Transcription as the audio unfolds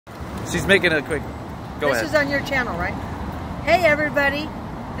She's making a quick... Go ahead. This is on your channel, right? Hey, everybody.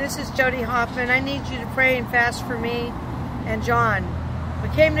 This is Jody Hoffman. I need you to pray and fast for me and John. We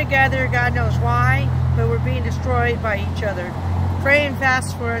came together, God knows why, but we're being destroyed by each other. Pray and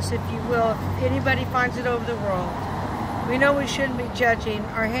fast for us, if you will, if anybody finds it over the world. We know we shouldn't be judging.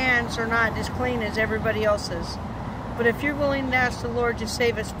 Our hands are not as clean as everybody else's. But if you're willing to ask the Lord to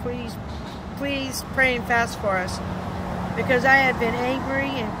save us, please pray and fast for us. Because I have been angry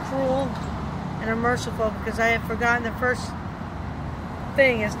and cruel and unmerciful, because I have forgotten the first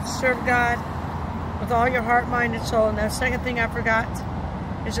thing is to serve God with all your heart, mind, and soul. And the second thing I forgot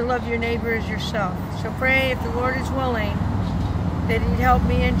is to love your neighbor as yourself. So pray, if the Lord is willing, that He'd help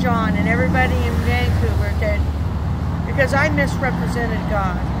me and John and everybody in Vancouver, because I misrepresented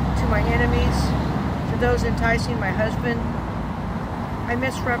God to my enemies, to those enticing my husband. I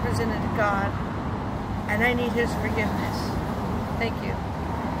misrepresented God, and I need His forgiveness. Thank you.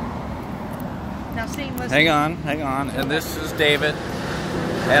 Now sing, listen. Hang on. And this is David.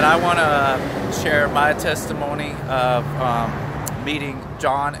 And I want to share my testimony of meeting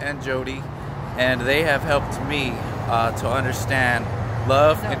John and Jody. And they have helped me to understand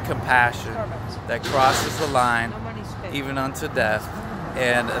love and compassion that crosses the line even unto death,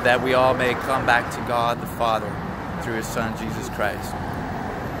 and that we all may come back to God the Father through His Son Jesus Christ.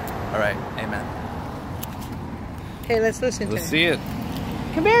 All right, amen. Okay, let's listen to it. Let's see it.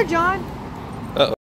 Come here, John.